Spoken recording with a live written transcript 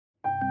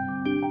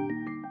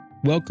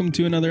Welcome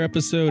to another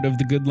episode of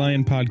the Good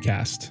Lion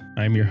Podcast.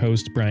 I'm your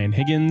host, Brian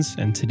Higgins,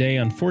 and today,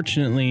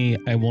 unfortunately,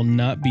 I will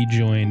not be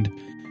joined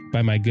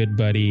by my good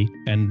buddy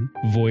and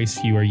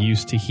voice you are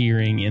used to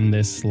hearing in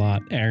this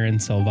slot, Aaron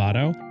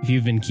Salvato. If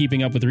you've been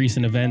keeping up with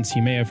recent events,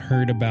 you may have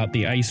heard about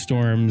the ice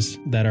storms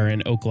that are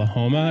in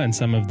Oklahoma and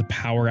some of the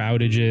power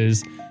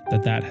outages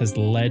that has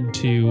led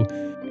to.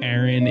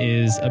 Aaron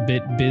is a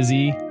bit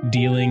busy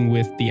dealing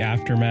with the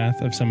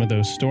aftermath of some of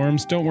those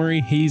storms. Don't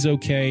worry, he's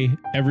okay.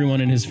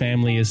 Everyone in his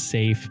family is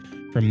safe.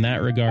 From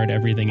that regard,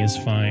 everything is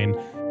fine.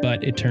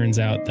 But it turns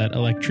out that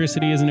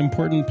electricity is an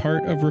important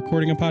part of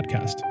recording a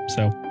podcast.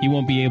 So he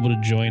won't be able to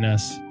join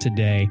us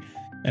today.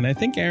 And I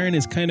think Aaron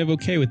is kind of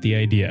okay with the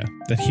idea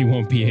that he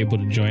won't be able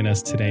to join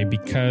us today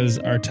because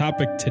our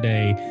topic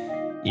today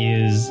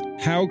is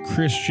how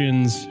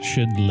Christians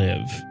should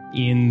live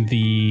in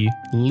the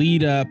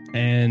lead up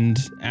and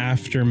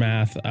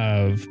aftermath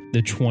of the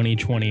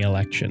 2020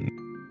 election.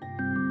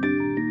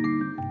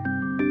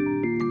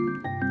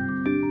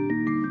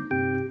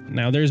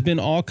 Now, there's been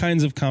all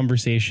kinds of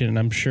conversation, and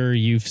I'm sure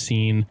you've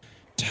seen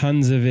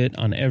tons of it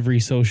on every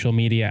social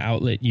media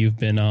outlet you've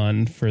been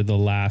on for the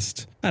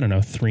last,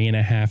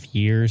 3.5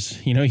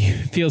 years.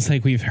 It feels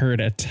like we've heard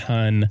a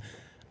ton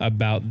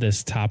about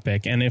this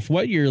topic. And if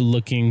what you're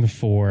looking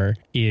for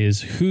is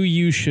who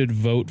you should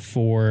vote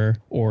for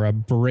or a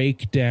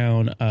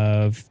breakdown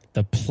of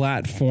the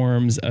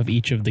platforms of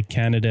each of the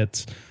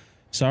candidates,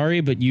 sorry,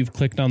 but you've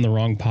clicked on the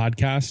wrong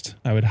podcast.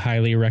 I would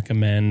highly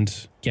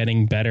recommend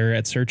getting better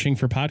at searching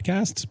for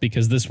podcasts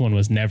because this one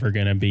was never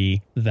going to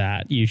be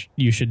that.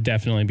 You should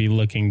definitely be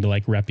looking to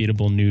like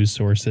reputable news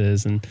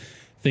sources and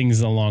things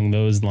along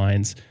those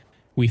lines.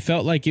 We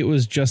felt like it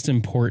was just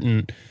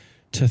important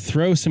to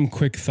throw some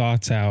quick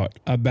thoughts out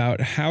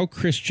about how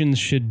Christians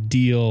should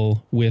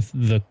deal with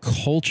the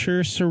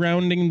culture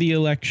surrounding the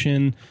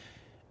election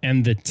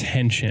and the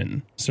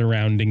tension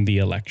surrounding the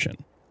election.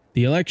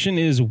 The election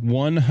is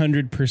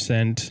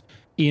 100%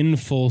 in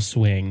full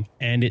swing,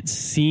 and it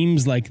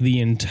seems like the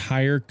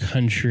entire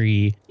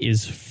country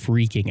is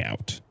freaking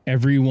out.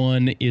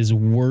 Everyone is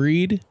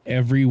worried.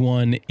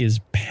 Everyone is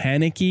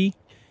panicky.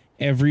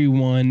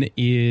 Everyone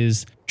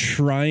is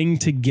trying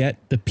to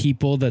get the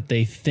people that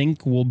they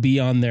think will be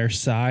on their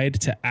side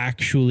to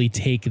actually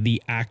take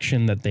the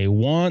action that they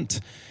want.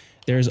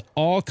 There's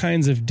all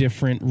kinds of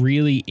different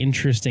really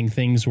interesting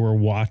things we're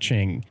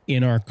watching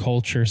in our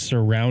culture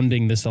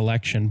surrounding this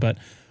election. But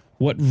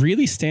what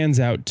really stands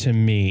out to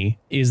me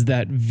is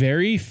that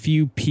very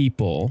few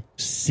people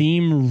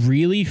seem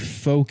really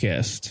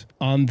focused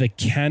on the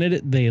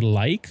candidate they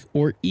like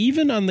or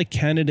even on the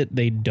candidate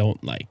they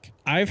don't like.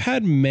 I've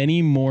had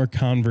many more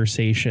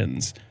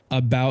conversations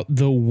about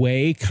the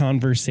way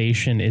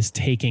conversation is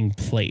taking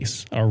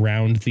place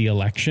around the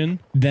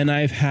election than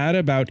I've had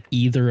about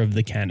either of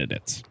the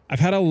candidates. I've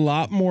had a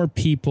lot more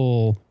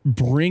people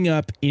bring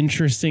up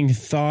interesting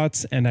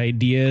thoughts and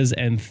ideas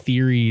and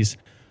theories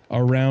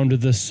around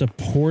the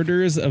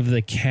supporters of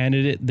the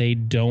candidate they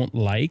don't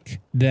like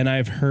than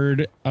I've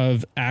heard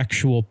of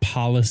actual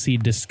policy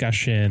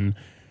discussion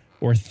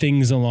or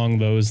things along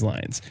those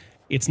lines.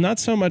 It's not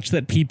so much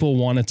that people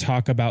want to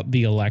talk about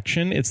the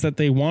election, it's that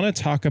they want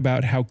to talk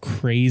about how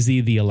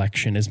crazy the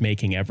election is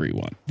making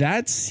everyone.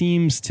 That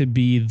seems to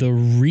be the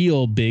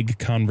real big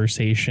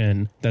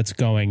conversation that's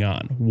going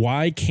on.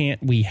 Why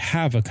can't we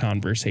have a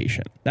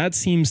conversation? That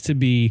seems to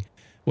be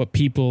what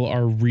people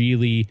are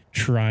really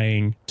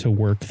trying to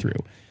work through.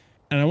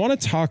 And I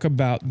want to talk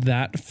about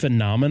that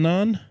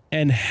phenomenon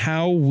and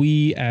how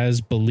we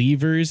as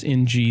believers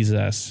in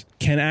Jesus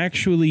can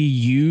actually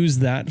use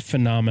that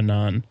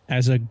phenomenon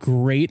as a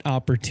great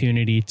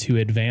opportunity to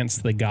advance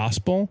the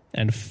gospel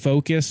and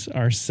focus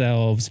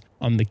ourselves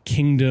on the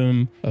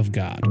kingdom of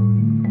God.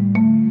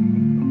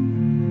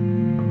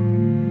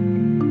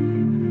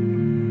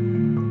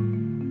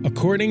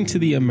 According to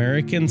the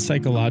American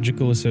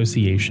Psychological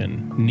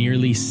Association,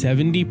 nearly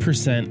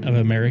 70% of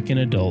American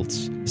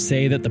adults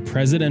say that the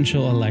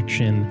presidential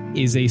election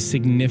is a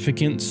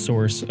significant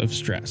source of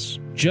stress.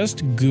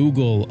 Just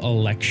Google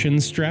election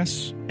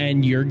stress,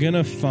 and you're going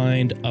to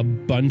find a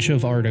bunch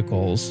of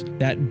articles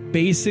that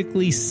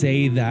basically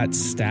say that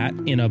stat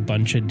in a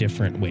bunch of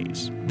different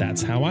ways.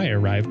 That's how I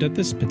arrived at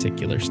this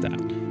particular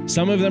stat.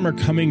 Some of them are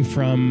coming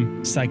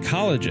from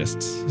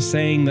psychologists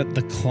saying that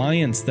the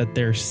clients that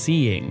they're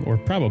seeing, or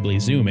probably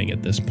Zooming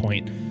at this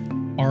point,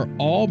 are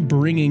all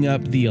bringing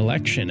up the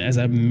election as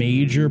a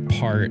major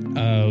part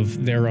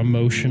of their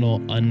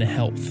emotional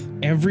unhealth.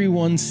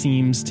 Everyone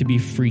seems to be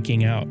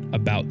freaking out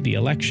about the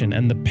election,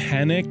 and the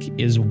panic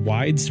is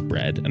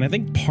widespread. And I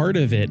think part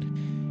of it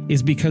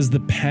is because the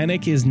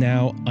panic is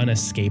now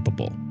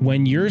unescapable.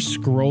 When you're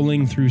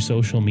scrolling through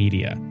social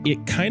media,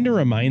 it kind of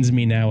reminds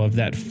me now of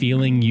that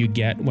feeling you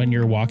get when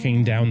you're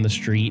walking down the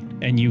street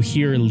and you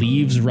hear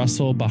leaves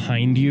rustle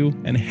behind you,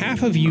 and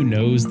half of you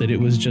knows that it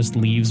was just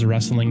leaves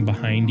rustling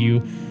behind you,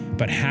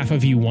 but half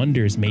of you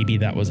wonders maybe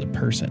that was a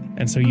person.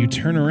 And so you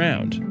turn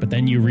around, but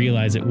then you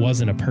realize it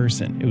wasn't a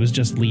person. It was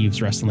just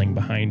leaves rustling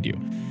behind you.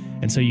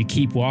 And so you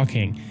keep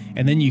walking,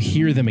 and then you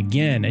hear them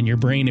again, and your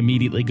brain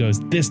immediately goes,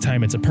 this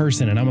time it's a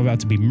person and I'm about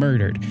to be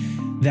murdered.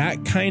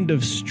 That kind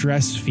of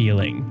stress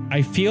feeling,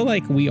 I feel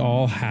like we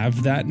all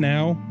have that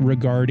now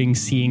regarding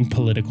seeing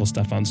political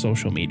stuff on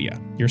social media.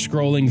 You're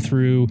scrolling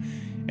through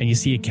and you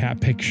see a cat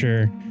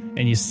picture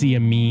and you see a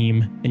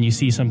meme and you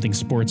see something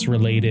sports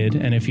related.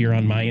 And if you're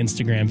on my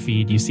Instagram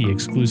feed, you see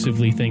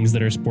exclusively things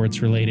that are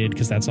sports related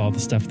because that's all the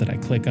stuff that I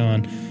click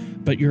on.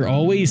 But you're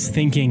always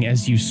thinking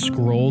as you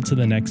scroll to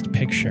the next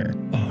picture,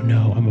 oh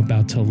no, I'm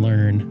about to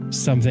learn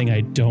something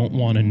I don't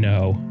want to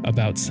know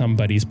about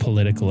somebody's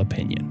political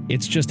opinion.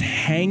 It's just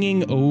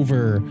hanging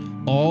over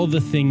all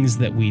the things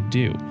that we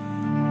do.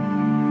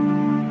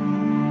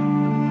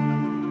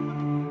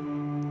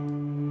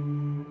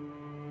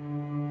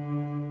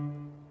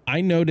 I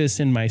notice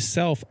in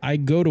myself, I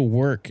go to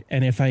work,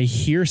 and if I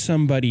hear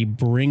somebody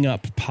bring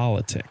up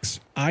politics,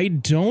 I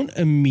don't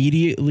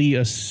immediately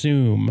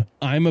assume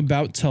I'm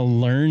about to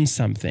learn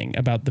something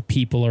about the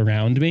people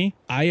around me.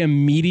 I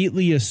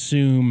immediately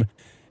assume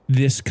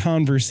this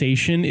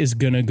conversation is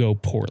going to go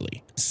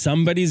poorly.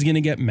 Somebody's going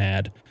to get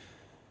mad.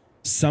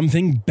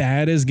 Something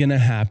bad is going to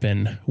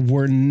happen.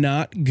 We're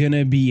not going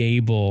to be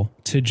able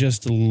to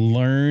just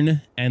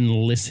learn and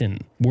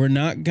listen. We're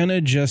not going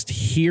to just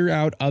hear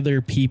out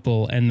other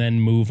people and then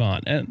move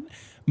on. And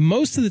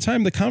most of the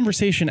time, the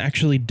conversation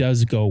actually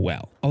does go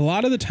well. A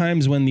lot of the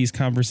times when these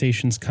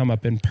conversations come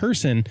up in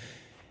person,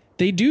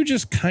 they do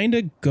just kind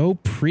of go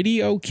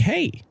pretty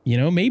okay. You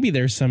know, maybe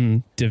there's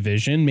some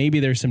division,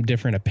 maybe there's some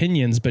different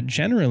opinions, but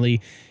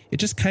generally it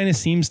just kind of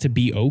seems to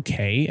be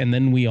okay. And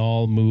then we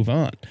all move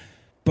on.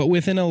 But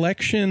with an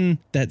election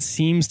that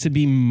seems to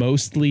be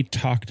mostly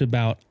talked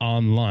about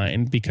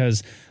online,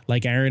 because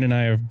like Aaron and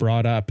I have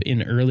brought up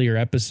in earlier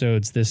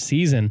episodes this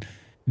season,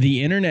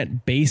 the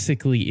internet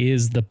basically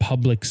is the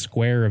public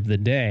square of the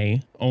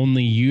day,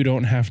 only you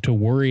don't have to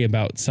worry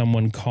about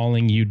someone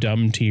calling you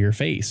dumb to your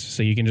face.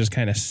 So you can just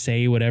kind of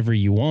say whatever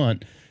you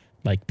want,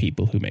 like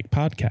people who make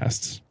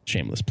podcasts.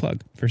 Shameless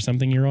plug for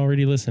something you're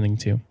already listening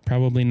to.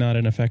 Probably not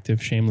an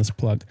effective shameless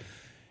plug.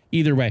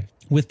 Either way,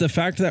 with the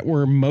fact that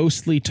we're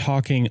mostly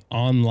talking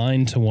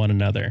online to one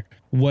another,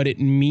 what it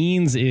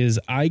means is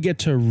I get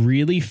to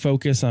really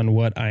focus on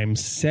what I'm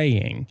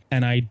saying,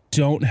 and I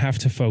don't have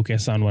to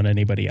focus on what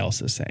anybody else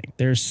is saying.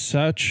 There's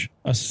such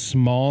a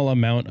small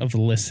amount of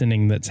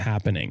listening that's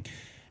happening,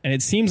 and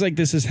it seems like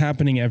this is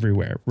happening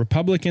everywhere.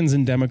 Republicans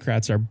and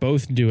Democrats are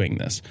both doing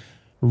this.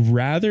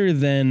 Rather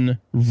than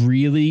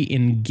really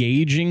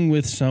engaging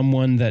with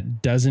someone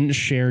that doesn't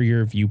share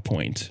your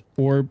viewpoint,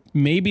 or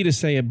maybe to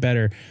say it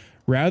better,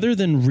 rather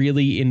than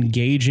really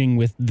engaging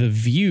with the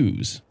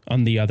views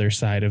on the other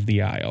side of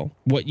the aisle,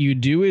 what you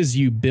do is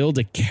you build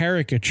a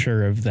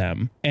caricature of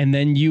them and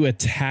then you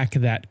attack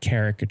that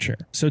caricature.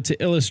 So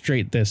to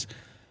illustrate this,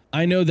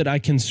 I know that I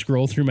can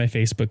scroll through my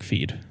Facebook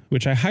feed,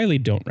 which I highly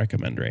don't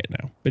recommend right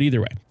now. But either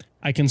way,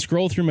 I can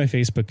scroll through my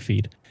Facebook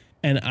feed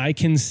and I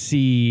can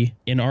see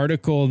an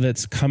article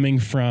that's coming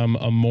from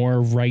a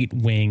more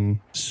right-wing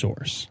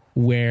source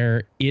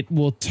where it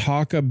will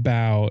talk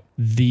about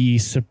the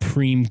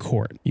Supreme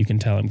Court. You can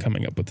tell I'm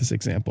coming up with this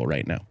example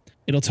right now.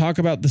 It'll talk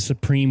about the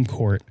Supreme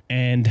Court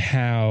and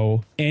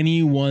how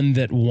anyone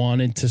that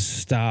wanted to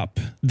stop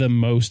the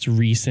most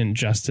recent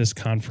justice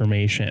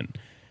confirmation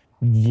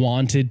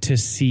wanted to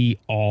see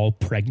all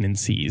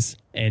pregnancies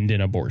end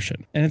in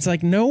abortion. And it's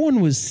like, no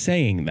one was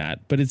saying that,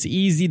 but it's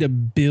easy to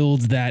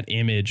build that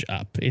image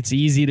up. It's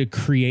easy to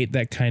create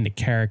that kind of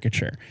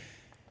caricature.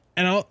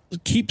 And I'll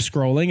keep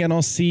scrolling and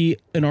I'll see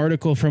an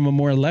article from a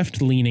more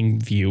left-leaning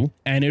view,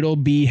 and it'll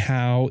be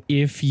how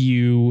if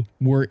you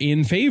were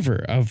in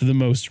favor of the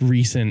most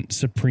recent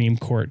Supreme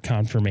Court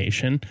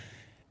confirmation,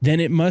 then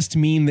it must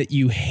mean that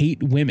you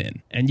hate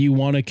women and you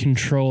want to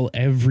control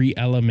every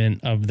element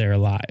of their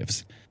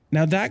lives.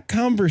 Now, that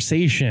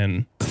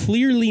conversation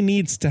clearly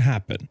needs to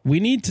happen. We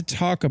need to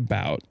talk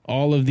about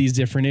all of these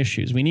different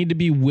issues. We need to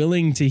be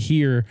willing to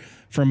hear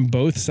from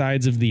both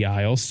sides of the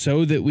aisle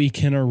so that we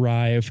can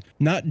arrive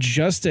not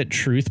just at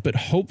truth, but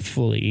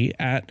hopefully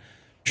at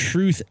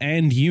truth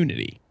and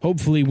unity.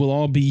 Hopefully, we'll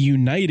all be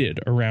united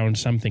around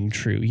something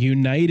true,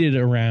 united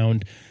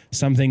around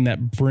something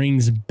that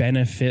brings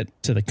benefit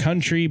to the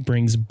country,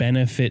 brings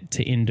benefit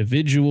to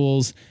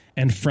individuals,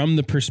 and from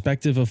the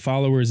perspective of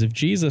followers of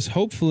Jesus,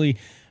 hopefully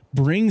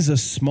brings a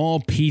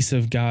small piece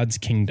of God's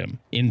kingdom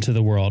into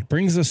the world,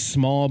 brings a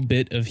small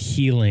bit of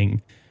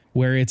healing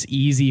where it's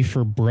easy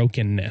for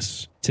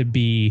brokenness to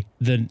be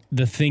the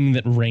thing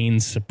that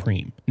reigns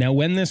supreme. Now,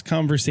 when this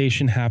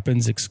conversation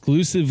happens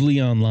exclusively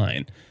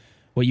online,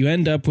 what you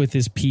end up with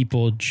is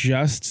people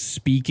just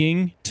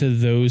speaking to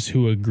those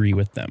who agree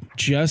with them,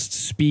 just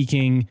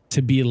speaking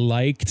to be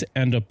liked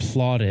and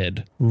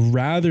applauded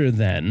rather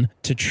than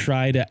to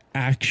try to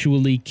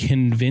actually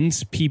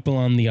convince people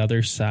on the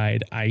other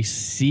side, I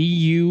see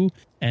you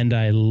and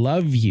I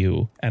love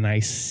you, and I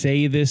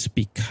say this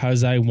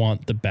because I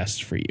want the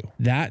best for you.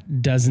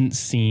 That doesn't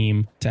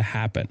seem to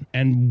happen.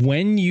 And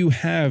when you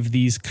have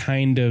these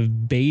kind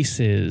of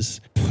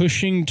bases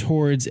pushing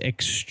towards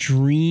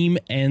extreme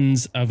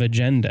ends of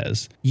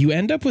agendas, you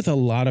end up with a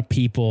lot of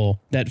people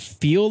that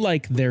feel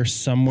like they're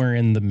somewhere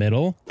in the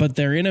middle, but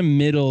they're in a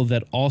middle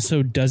that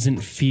also doesn't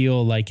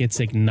feel like it's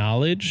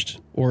acknowledged,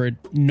 or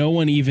no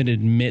one even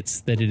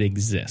admits that it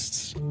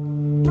exists.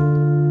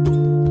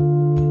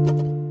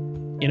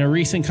 In a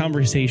recent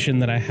conversation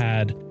that I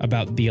had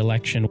about the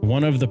election,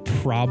 one of the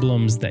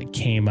problems that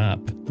came up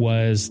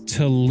was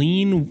to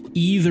lean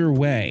either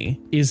way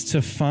is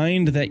to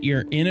find that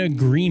you're in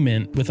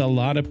agreement with a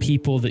lot of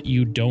people that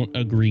you don't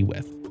agree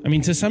with. I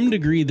mean, to some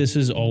degree, this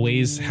is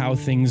always how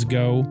things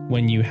go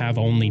when you have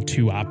only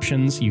two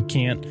options. You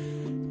can't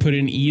put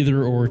an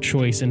either or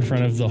choice in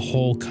front of the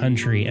whole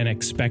country and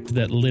expect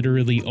that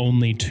literally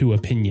only two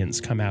opinions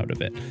come out of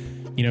it.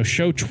 You know,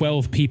 show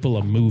 12 people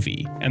a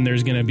movie and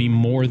there's going to be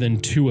more than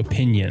two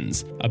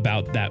opinions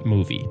about that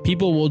movie.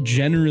 People will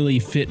generally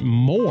fit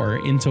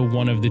more into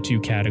one of the two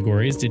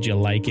categories. Did you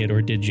like it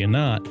or did you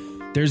not?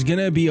 There's going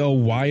to be a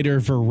wider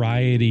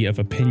variety of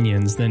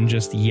opinions than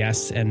just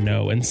yes and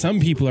no. And some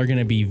people are going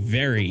to be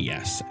very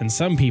yes, and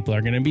some people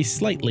are going to be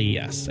slightly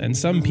yes, and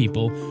some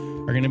people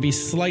are going to be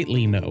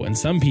slightly no, and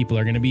some people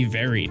are going to be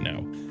very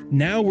no.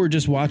 Now we're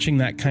just watching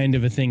that kind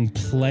of a thing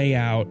play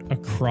out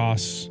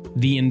across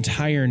the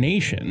entire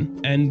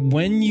nation. And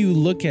when you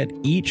look at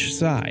each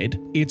side,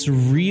 it's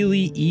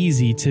really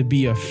easy to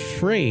be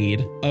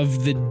afraid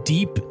of the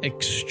deep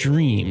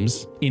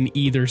extremes in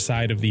either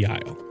side of the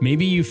aisle.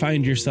 Maybe you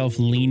find yourself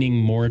leaning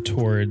more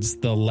towards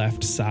the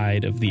left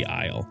side of the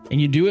aisle, and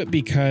you do it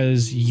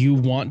because you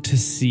want to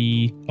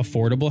see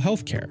affordable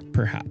healthcare,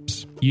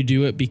 perhaps. You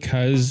do it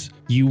because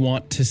you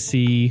want to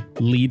see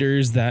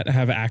leaders that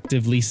have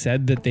actively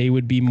said that they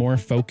would be more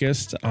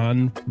focused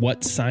on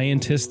what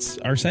scientists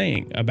are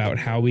saying about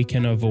how we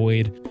can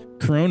avoid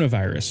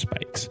coronavirus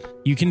spikes.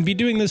 You can be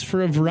doing this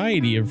for a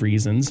variety of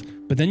reasons,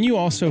 but then you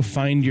also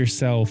find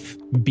yourself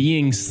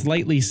being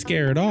slightly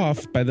scared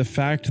off by the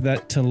fact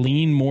that to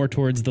lean more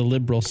towards the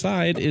liberal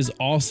side is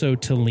also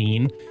to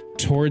lean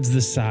towards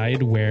the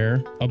side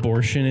where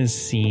abortion is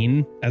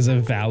seen as a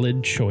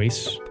valid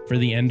choice for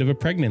the end of a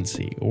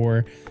pregnancy,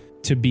 or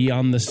to be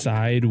on the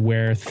side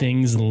where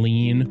things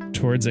lean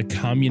towards a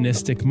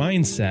communistic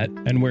mindset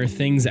and where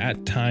things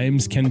at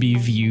times can be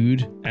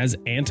viewed as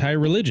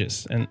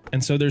anti-religious.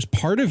 And so there's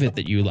part of it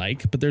that you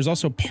like, but there's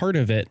also part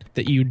of it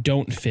that you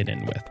don't fit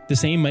in with. The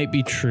same might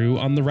be true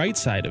on the right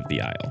side of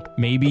the aisle.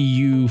 Maybe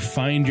you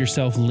find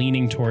yourself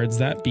leaning towards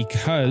that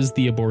because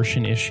the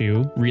abortion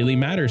issue really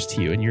matters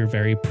to you and you're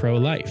very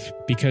pro-life,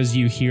 because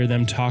you hear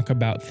them talk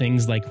about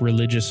things like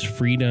religious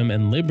freedom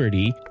and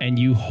liberty, and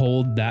you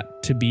hold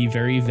that to be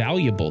very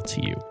valuable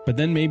to you. But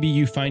then maybe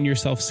you find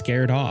yourself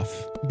scared off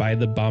by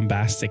the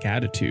bombastic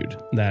attitude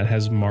that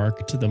has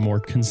marked the more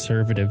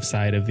conservative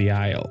side of the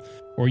aisle.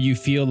 Or you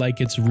feel like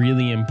it's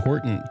really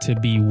important to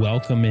be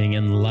welcoming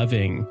and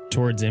loving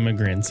towards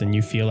immigrants, and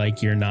you feel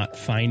like you're not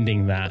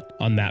finding that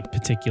on that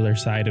particular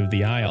side of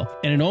the aisle.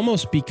 And it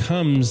almost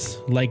becomes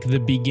like the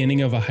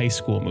beginning of a high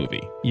school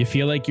movie. You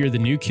feel like you're the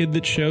new kid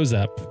that shows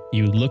up,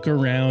 you look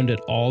around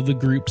at all the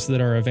groups that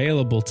are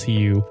available to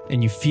you,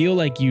 and you feel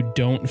like you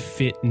don't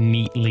fit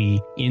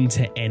neatly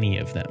into any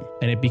of them.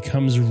 And it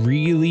becomes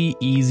really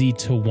easy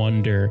to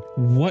wonder,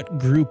 what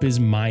group is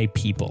my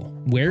people?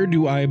 Where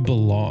do I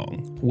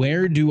belong?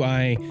 Where do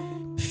I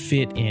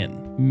fit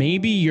in?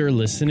 Maybe you're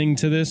listening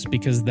to this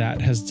because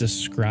that has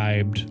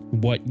described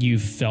what you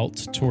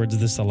felt towards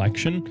this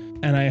election.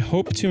 And I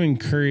hope to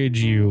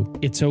encourage you,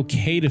 it's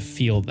okay to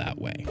feel that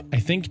way. I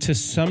think to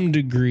some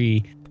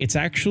degree, it's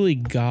actually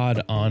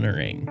God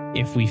honoring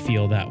if we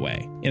feel that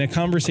way. In a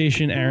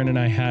conversation Aaron and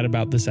I had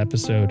about this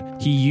episode,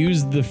 he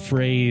used the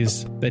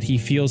phrase that he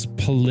feels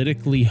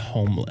politically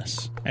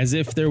homeless, as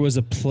if there was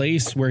a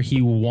place where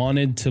he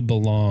wanted to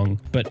belong,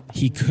 but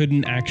he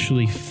couldn't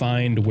actually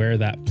find where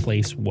that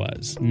place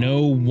was.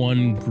 No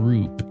one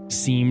group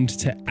seemed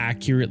to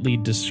accurately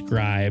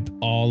describe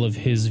all of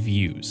his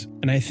views.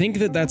 And I think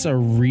that that's a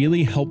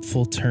really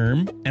helpful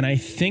term. And I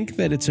think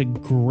that it's a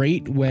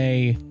great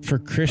way for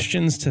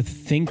Christians to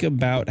think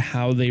about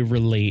how they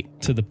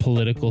relate to the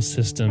political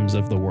systems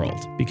of the world.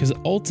 Because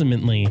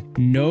ultimately,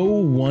 no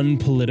one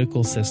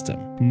political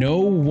system, no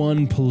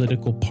one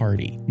political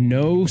party,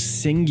 no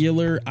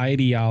singular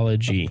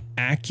ideology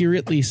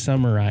accurately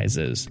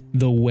summarizes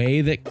the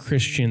way that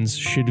Christians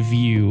should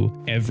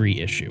view every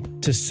issue.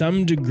 To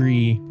some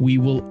degree, we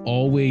will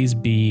always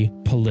be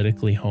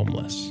politically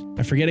homeless.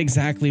 I forget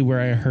exactly where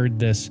I heard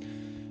this,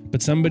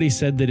 but somebody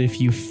said that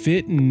if you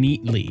fit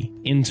neatly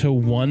into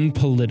one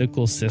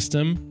political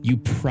system, you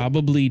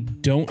probably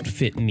don't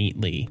fit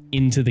neatly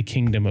into the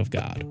kingdom of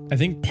God. I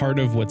think part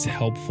of what's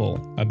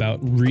helpful about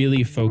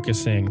really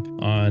focusing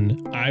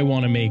on, I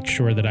want to make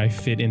sure that I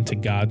fit into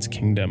God's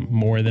kingdom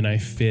more than I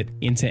fit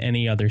into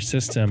any other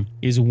system,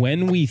 is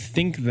when we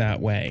think that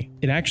way,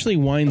 it actually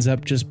winds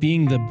up just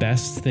being the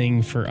best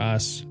thing for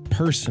us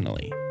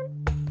personally.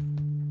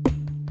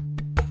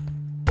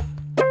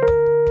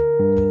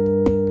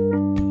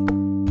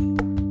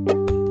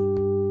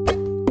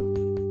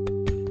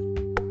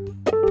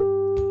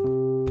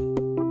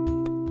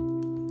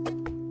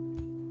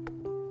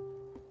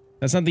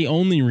 That's not the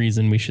only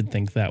reason we should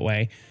think that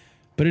way,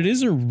 but it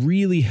is a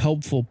really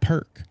helpful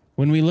perk.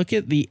 When we look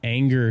at the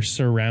anger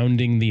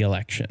surrounding the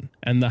election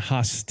and the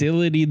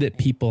hostility that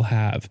people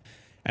have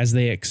as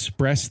they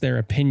express their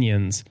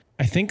opinions,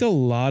 I think a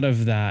lot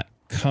of that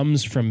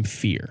comes from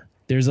fear.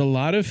 There's a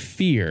lot of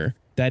fear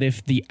that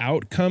if the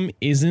outcome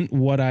isn't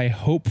what I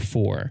hope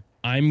for,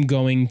 I'm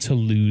going to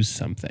lose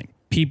something.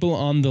 People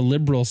on the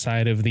liberal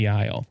side of the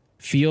aisle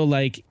feel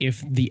like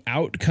if the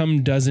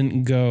outcome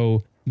doesn't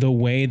go the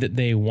way that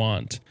they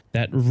want,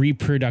 that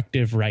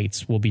reproductive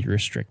rights will be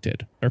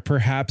restricted, or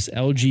perhaps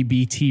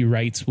LGBT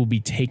rights will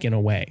be taken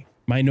away.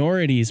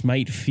 Minorities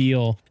might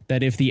feel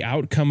that if the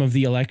outcome of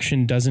the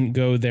election doesn't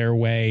go their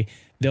way,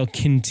 they'll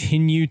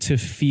continue to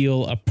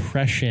feel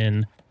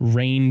oppression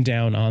rain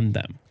down on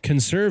them.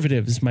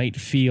 Conservatives might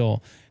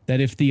feel that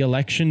if the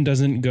election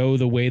doesn't go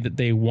the way that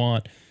they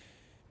want,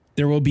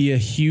 there will be a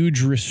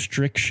huge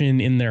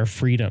restriction in their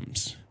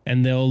freedoms,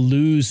 and they'll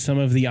lose some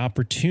of the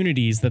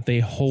opportunities that they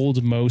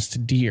hold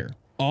most dear.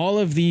 All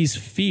of these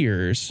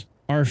fears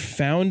are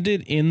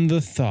founded in the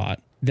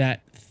thought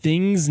that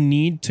things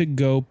need to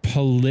go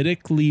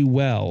politically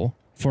well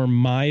for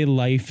my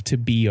life to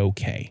be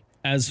okay.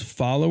 As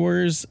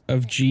followers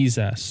of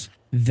Jesus,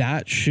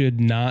 that should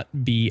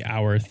not be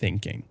our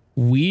thinking.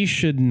 We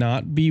should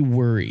not be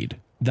worried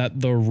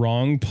that the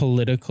wrong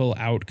political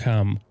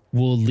outcome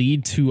will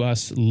lead to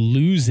us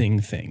losing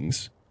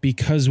things,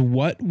 because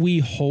what we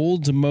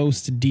hold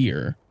most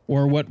dear,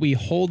 or what we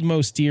hold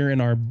most dear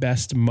in our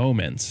best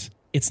moments,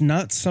 it's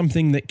not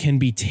something that can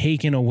be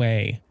taken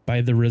away by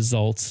the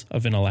results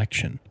of an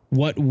election.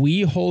 What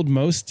we hold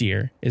most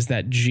dear is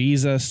that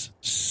Jesus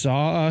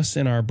saw us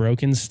in our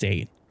broken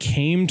state,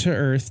 came to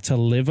earth to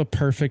live a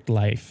perfect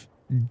life,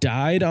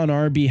 died on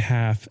our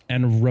behalf,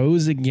 and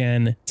rose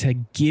again to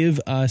give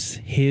us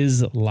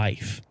his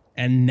life.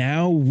 And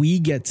now we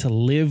get to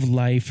live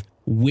life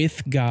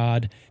with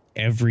God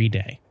every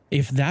day.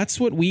 If that's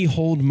what we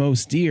hold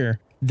most dear,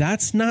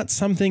 that's not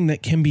something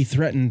that can be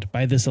threatened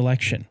by this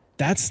election.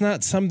 That's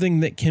not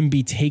something that can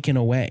be taken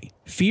away.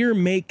 Fear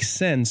makes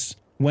sense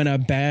when a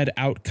bad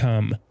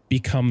outcome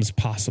becomes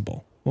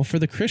possible. Well, for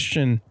the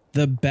Christian,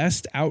 the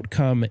best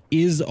outcome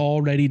is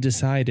already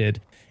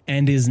decided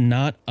and is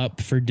not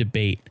up for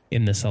debate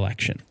in this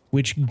election,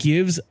 which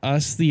gives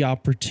us the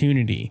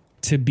opportunity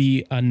to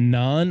be a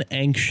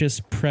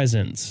non-anxious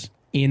presence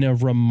in a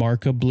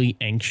remarkably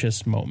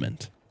anxious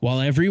moment.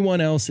 While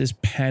everyone else is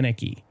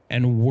panicky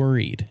and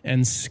worried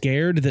and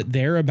scared that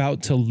they're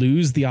about to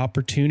lose the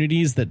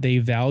opportunities that they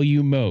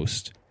value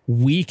most,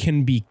 we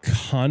can be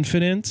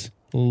confident,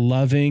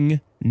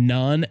 loving,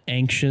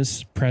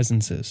 non-anxious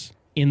presences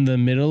in the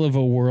middle of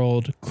a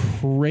world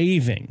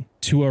craving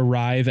to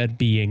arrive at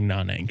being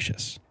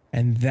non-anxious.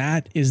 And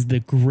that is the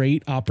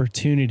great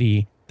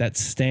opportunity that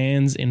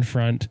stands in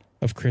front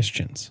of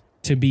Christians,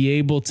 to be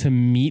able to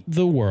meet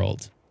the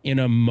world in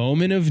a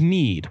moment of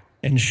need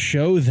and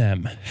show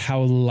them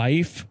how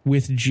life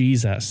with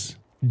Jesus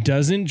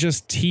doesn't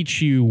just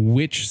teach you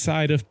which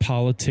side of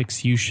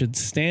politics you should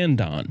stand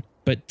on,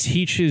 but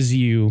teaches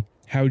you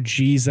how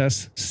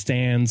Jesus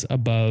stands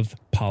above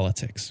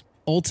politics.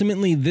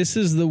 Ultimately, this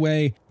is the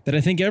way that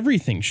I think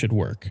everything should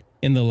work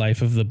in the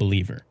life of the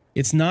believer.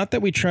 It's not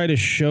that we try to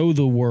show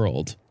the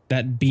world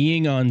that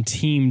being on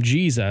Team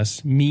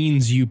Jesus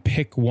means you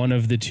pick one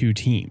of the two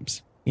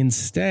teams.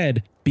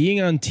 Instead, being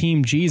on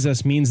Team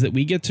Jesus means that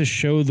we get to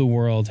show the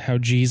world how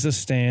Jesus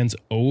stands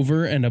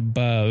over and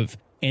above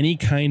any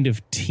kind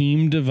of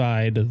team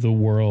divide the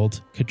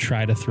world could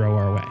try to throw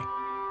our way.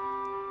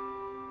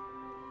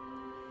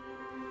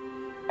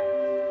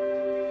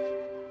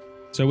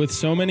 So with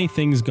so many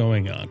things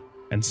going on,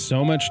 and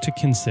so much to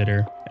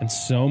consider, and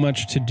so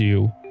much to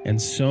do, and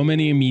so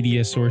many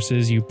media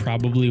sources you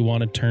probably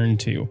want to turn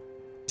to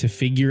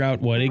figure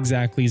out what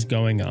exactly is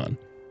going on,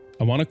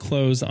 I want to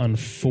close on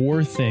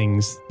 4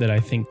 things that I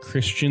think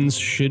Christians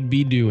should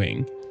be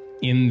doing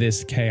in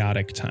this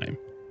chaotic time.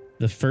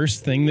 The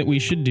first thing that we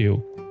should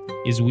do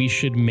is we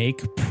should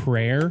make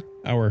prayer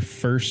our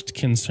first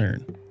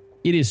concern.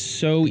 It is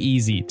so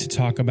easy to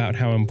talk about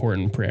how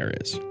important prayer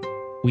is.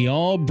 We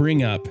all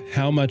bring up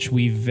how much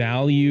we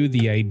value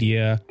the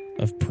idea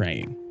of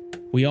praying.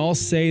 We all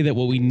say that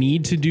what we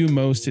need to do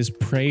most is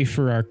pray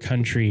for our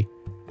country.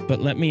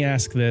 But let me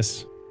ask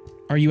this,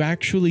 are you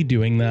actually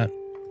doing that?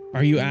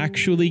 Are you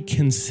actually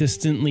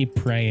consistently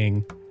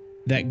praying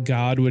that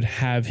God would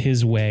have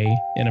his way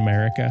in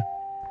America?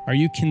 Are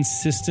you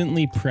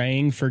consistently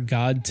praying for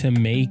God to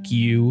make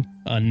you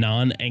a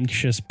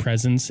non-anxious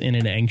presence in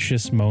an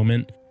anxious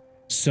moment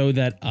so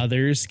that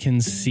others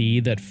can see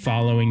that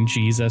following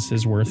Jesus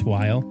is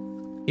worthwhile?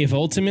 If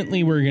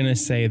ultimately we're going to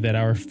say that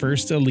our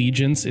first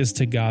allegiance is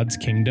to God's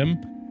kingdom,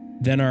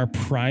 then our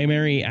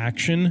primary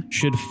action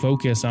should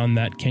focus on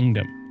that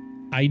kingdom.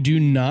 I do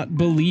not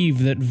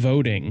believe that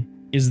voting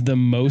is the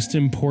most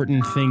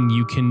important thing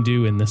you can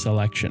do in this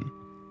election.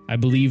 I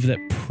believe that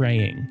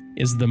praying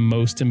is the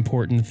most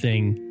important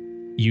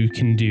thing you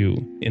can do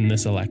in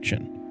this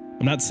election.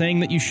 I'm not saying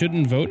that you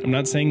shouldn't vote. I'm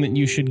not saying that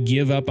you should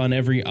give up on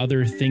every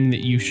other thing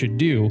that you should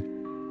do.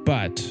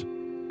 But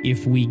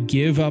if we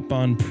give up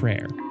on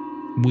prayer,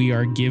 we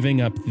are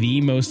giving up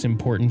the most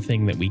important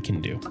thing that we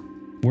can do.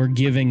 We're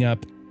giving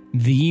up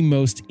the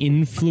most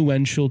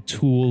influential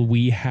tool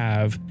we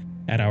have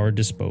at our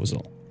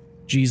disposal.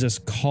 Jesus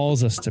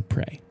calls us to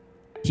pray.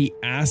 He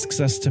asks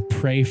us to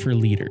pray for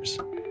leaders.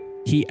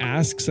 He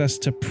asks us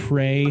to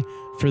pray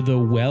for the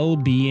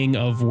well-being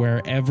of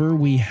wherever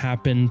we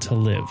happen to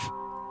live.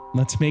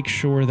 Let's make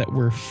sure that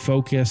we're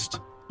focused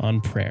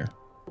on prayer.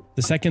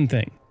 The second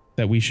thing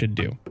that we should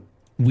do,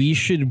 we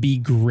should be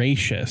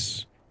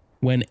gracious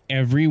when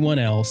everyone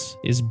else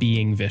is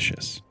being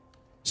vicious.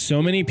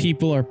 So many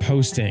people are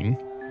posting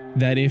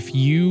that if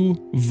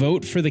you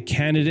vote for the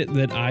candidate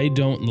that I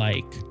don't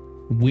like,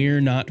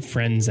 we're not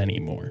friends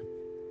anymore.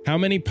 How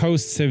many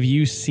posts have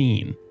you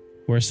seen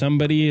where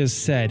somebody has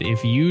said,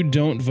 if you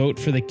don't vote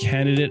for the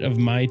candidate of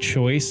my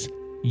choice,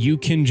 you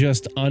can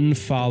just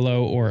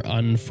unfollow or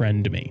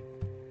unfriend me?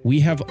 We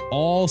have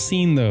all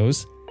seen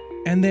those,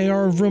 and they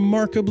are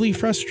remarkably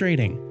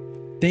frustrating.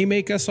 They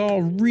make us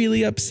all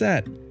really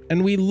upset,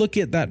 and we look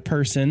at that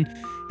person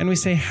and we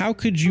say, how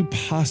could you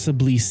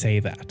possibly say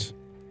that?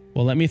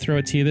 Well, let me throw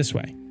it to you this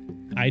way.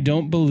 I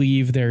don't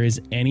believe there is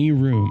any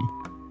room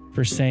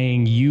for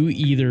saying you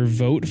either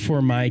vote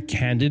for my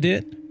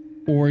candidate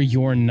or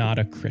you're not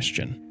a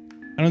Christian.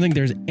 I don't think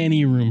there's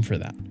any room for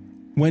that.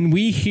 When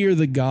we hear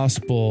the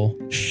gospel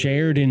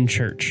shared in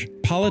church,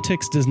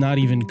 politics does not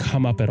even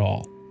come up at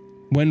all.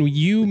 When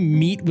you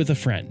meet with a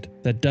friend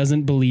that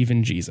doesn't believe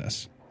in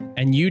Jesus,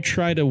 and you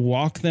try to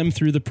walk them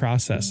through the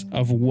process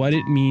of what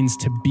it means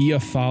to be a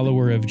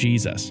follower of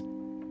Jesus,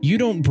 you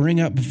don't bring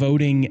up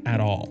voting at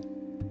all.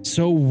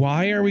 So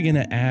why are we going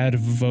to add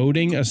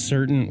voting a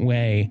certain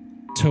way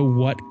to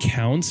what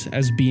counts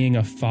as being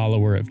a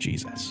follower of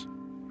Jesus?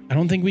 I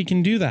don't think we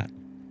can do that.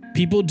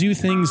 People do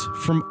things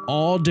from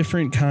all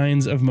different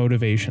kinds of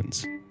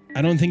motivations.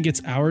 I don't think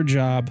it's our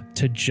job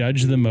to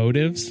judge the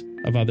motives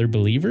of other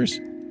believers.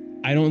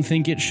 I don't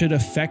think it should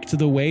affect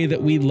the way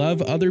that we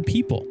love other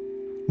people.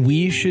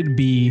 We should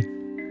be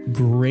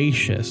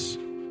gracious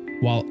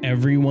while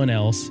everyone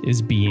else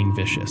is being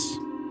vicious.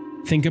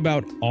 Think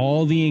about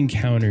all the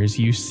encounters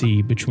you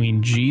see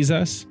between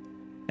Jesus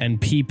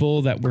and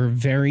people that were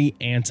very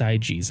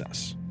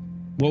anti-Jesus.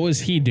 What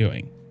was he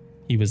doing?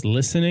 He was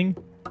listening.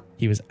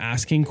 He was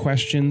asking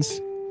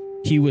questions.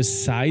 He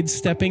was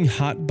sidestepping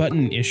hot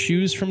button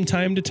issues from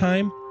time to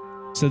time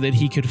so that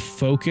he could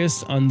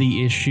focus on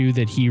the issue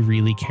that he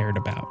really cared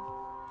about.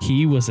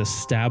 He was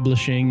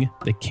establishing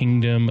the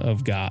kingdom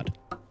of God.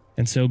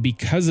 And so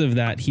because of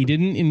that, he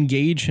didn't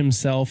engage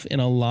himself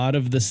in a lot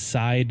of the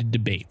side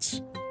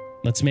debates.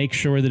 Let's make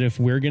sure that if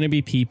we're going to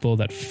be people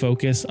that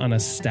focus on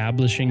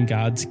establishing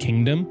God's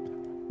kingdom,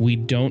 we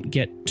don't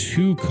get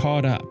too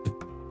caught up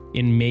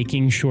in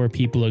making sure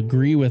people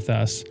agree with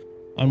us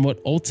on what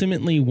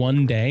ultimately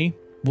one day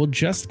will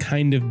just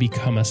kind of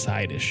become a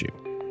side issue.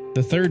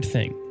 The third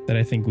thing that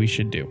I think we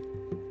should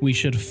do, we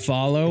should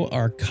follow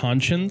our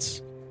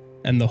conscience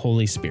and the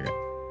Holy Spirit.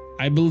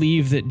 I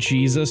believe that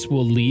Jesus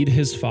will lead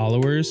his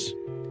followers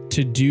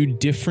to do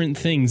different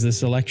things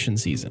this election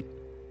season.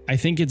 I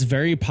think it's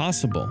very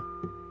possible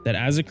that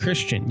as a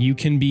Christian, you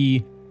can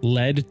be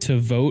led to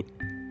vote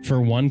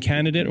for one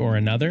candidate or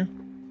another,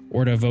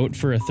 or to vote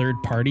for a third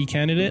party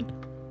candidate,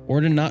 or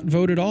to not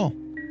vote at all.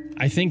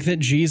 I think that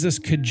Jesus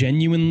could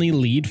genuinely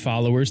lead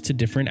followers to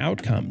different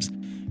outcomes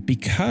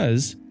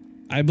because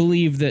I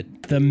believe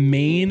that the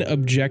main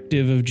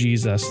objective of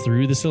Jesus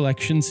through this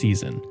election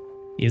season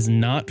is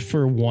not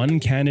for one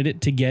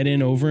candidate to get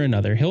in over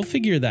another. He'll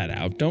figure that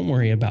out. Don't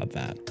worry about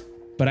that.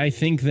 But I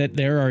think that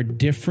there are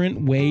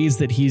different ways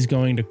that he's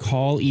going to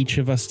call each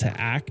of us to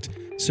act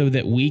so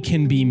that we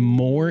can be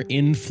more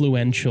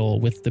influential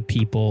with the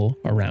people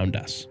around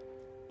us.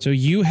 So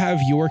you have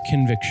your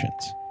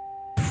convictions.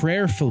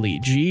 Prayerfully,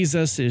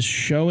 Jesus is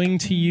showing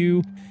to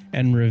you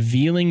and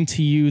revealing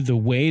to you the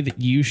way that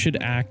you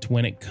should act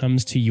when it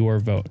comes to your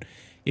vote.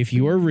 If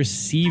you're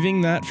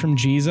receiving that from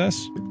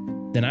Jesus,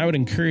 then I would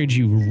encourage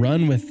you,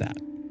 run with that.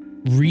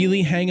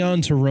 Really hang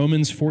on to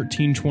Romans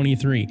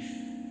 14:23.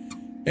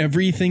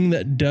 Everything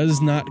that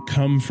does not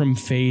come from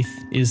faith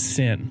is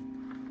sin.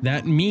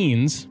 That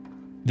means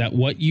that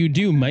what you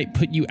do might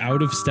put you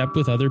out of step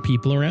with other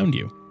people around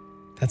you.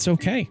 That's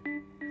okay.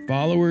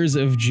 Followers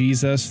of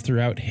Jesus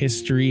throughout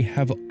history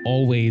have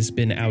always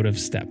been out of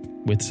step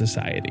with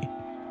society.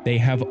 They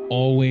have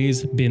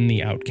always been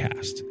the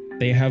outcast.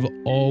 They have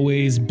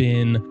always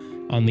been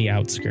on the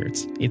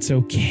outskirts. It's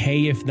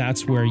okay if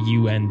that's where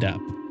you end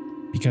up.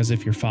 Because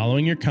if you're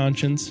following your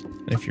conscience,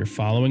 and if you're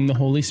following the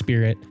Holy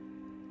Spirit,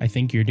 I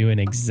think you're doing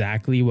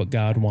exactly what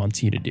God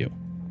wants you to do.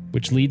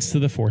 Which leads to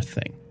the fourth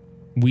thing.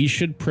 We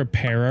should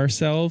prepare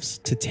ourselves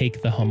to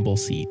take the humble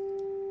seat.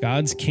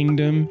 God's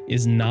kingdom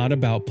is not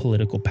about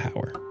political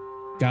power.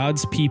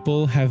 God's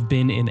people have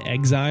been in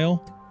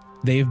exile.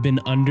 They've been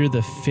under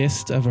the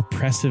fist of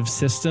oppressive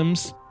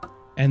systems,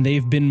 and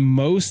they've been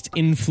most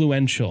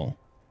influential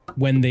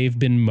when they've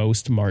been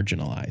most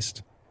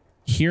marginalized.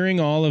 Hearing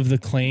all of the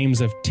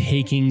claims of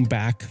taking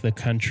back the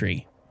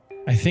country,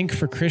 I think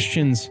for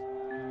Christians,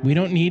 We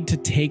don't need to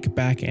take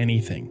back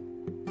anything.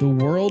 The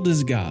world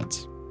is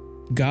God's.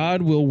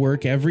 God will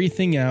work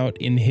everything out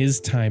in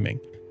His timing.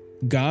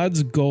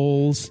 God's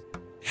goals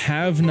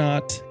have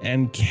not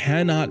and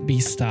cannot be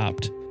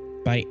stopped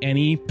by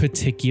any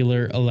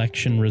particular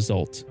election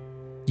result.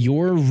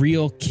 Your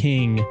real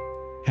king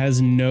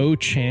has no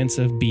chance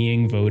of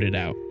being voted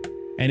out.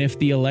 And if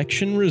the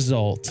election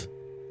result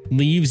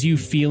leaves you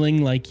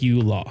feeling like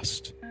you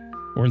lost,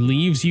 or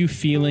leaves you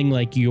feeling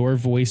like your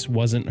voice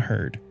wasn't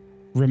heard,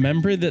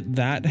 remember that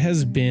that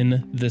has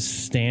been the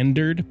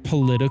standard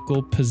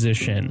political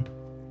position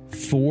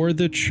for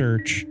the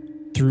church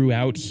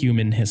throughout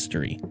human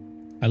history.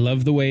 I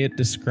love the way it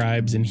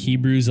describes in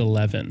Hebrews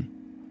 11,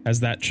 as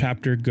that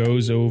chapter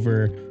goes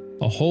over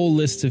a whole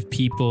list of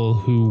people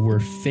who were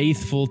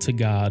faithful to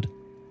God.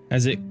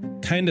 As it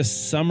kind of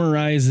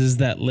summarizes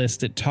that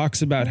list, it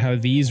talks about how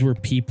these were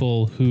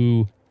people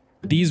who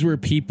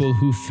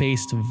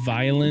faced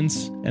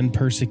violence and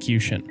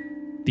persecution.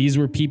 These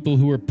were people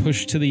who were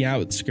pushed to the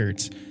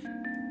outskirts.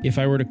 If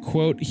I were to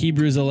quote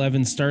Hebrews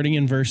 11, starting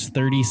in verse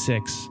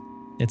 36,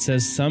 it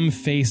says, "Some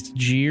faced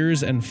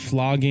jeers and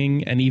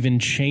flogging and even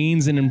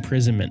chains and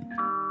imprisonment.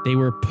 They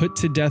were put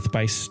to death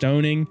by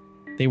stoning.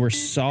 They were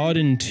sawed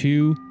in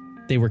two.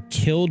 They were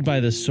killed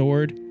by the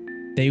sword.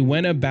 They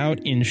went about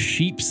in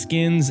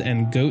sheepskins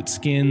and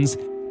goatskins,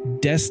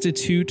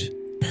 destitute,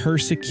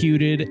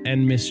 persecuted,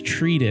 and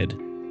mistreated."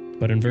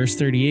 But in verse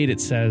 38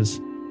 it says,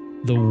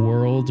 "The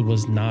world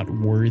was not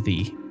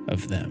worthy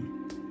of them.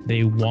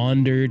 They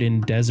wandered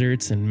in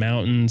deserts and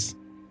mountains,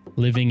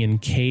 living in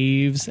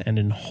caves and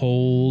in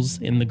holes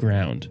in the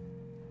ground.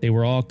 They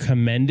were all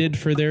commended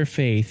for their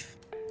faith,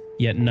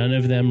 yet none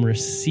of them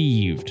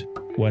received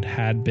what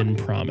had been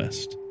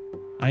promised."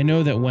 I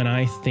know that when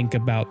I think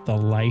about the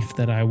life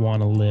that I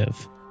want to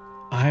live,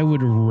 I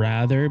would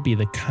rather be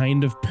the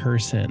kind of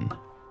person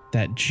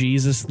that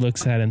Jesus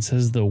looks at and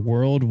says the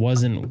world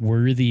wasn't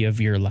worthy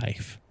of your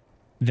life,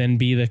 than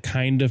be the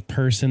kind of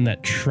person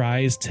that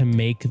tries to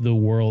make the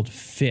world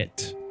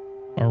fit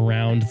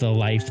around the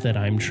life that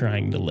I'm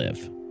trying to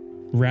live.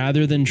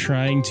 Rather than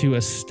trying to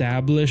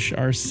establish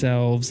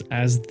ourselves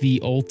as the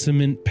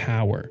ultimate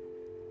power,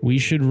 we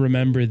should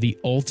remember the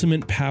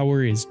ultimate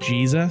power is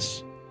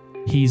Jesus.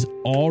 He's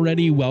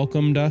already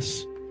welcomed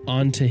us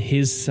onto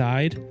His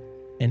side,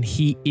 and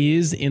He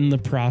is in the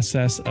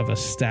process of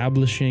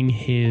establishing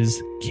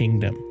His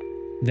kingdom.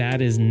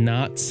 That is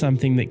not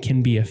something that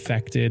can be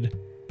affected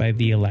by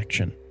the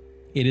election.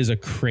 It is a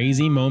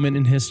crazy moment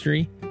in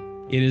history.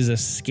 It is a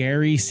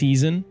scary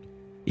season.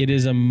 It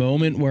is a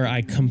moment where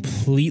I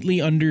completely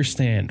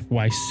understand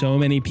why so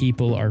many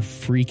people are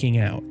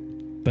freaking out.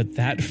 But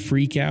that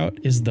freak out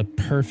is the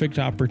perfect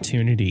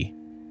opportunity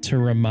to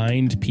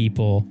remind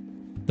people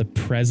the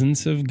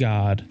presence of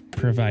God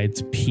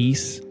provides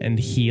peace and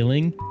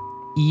healing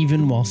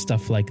even while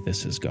stuff like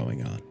this is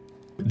going on.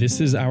 This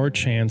is our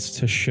chance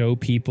to show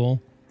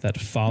people that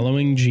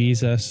following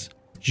Jesus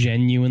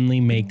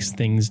genuinely makes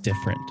things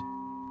different.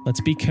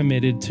 Let's be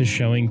committed to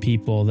showing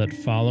people that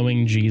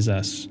following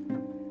Jesus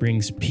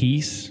brings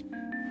peace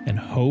and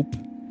hope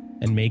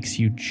and makes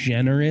you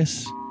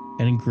generous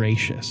and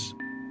gracious.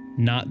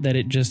 Not that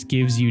it just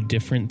gives you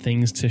different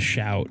things to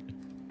shout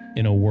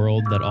in a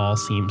world that all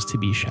seems to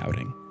be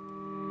shouting.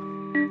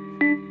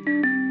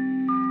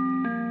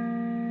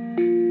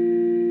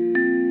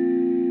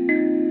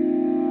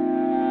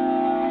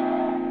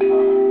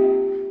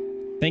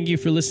 Thank you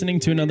for listening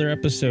to another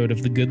episode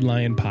of the Good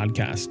Lion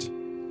Podcast.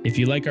 If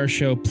you like our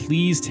show,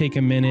 please take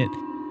a minute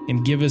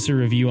and give us a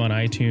review on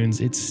iTunes.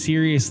 It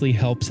seriously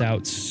helps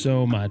out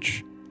so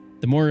much.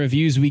 The more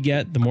reviews we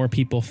get, the more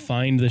people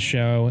find the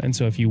show. And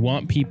so if you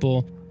want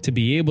people to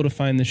be able to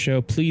find the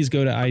show, please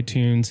go to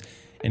iTunes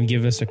and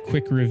give us a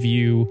quick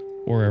review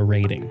or a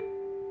rating.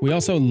 We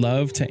also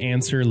love to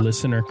answer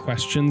listener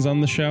questions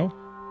on the show.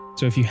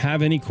 So if you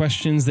have any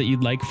questions that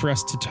you'd like for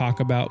us to talk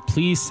about,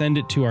 please send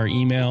it to our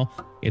email.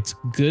 It's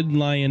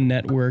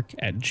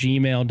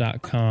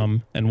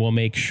goodlionnetwork@gmail.com, and we'll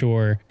make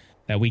sure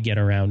that we get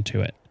around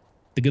to it.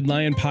 The Good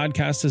Lion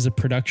Podcast is a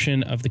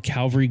production of the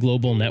Calvary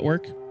Global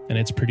Network, and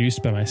it's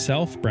produced by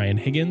myself, Brian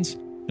Higgins,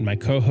 and my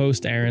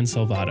co-host, Aaron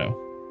Salvato.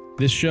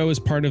 This show is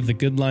part of the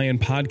Good Lion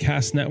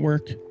Podcast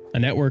Network, a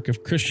network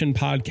of Christian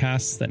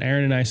podcasts that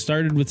Aaron and I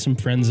started with some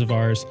friends of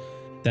ours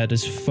that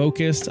is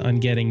focused on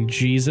getting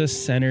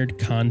Jesus-centered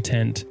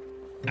content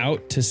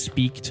out to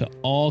speak to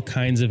all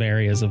kinds of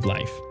areas of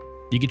life.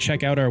 You can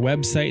check out our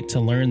website to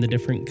learn the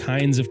different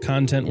kinds of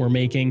content we're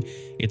making.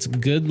 It's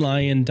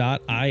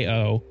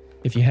goodlion.io.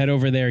 If you head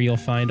over there, you'll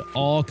find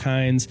all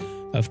kinds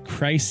of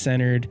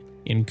Christ-centered,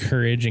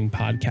 encouraging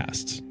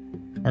podcasts.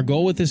 Our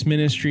goal with this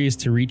ministry is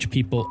to reach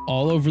people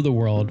all over the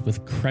world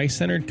with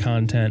Christ-centered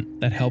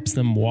content that helps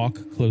them walk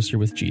closer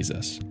with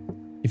Jesus.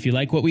 If you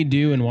like what we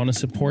do and want to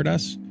support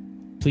us,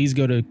 please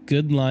go to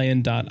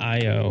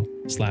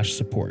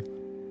goodlion.io/support.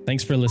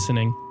 Thanks for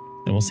listening,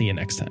 and we'll see you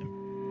next time.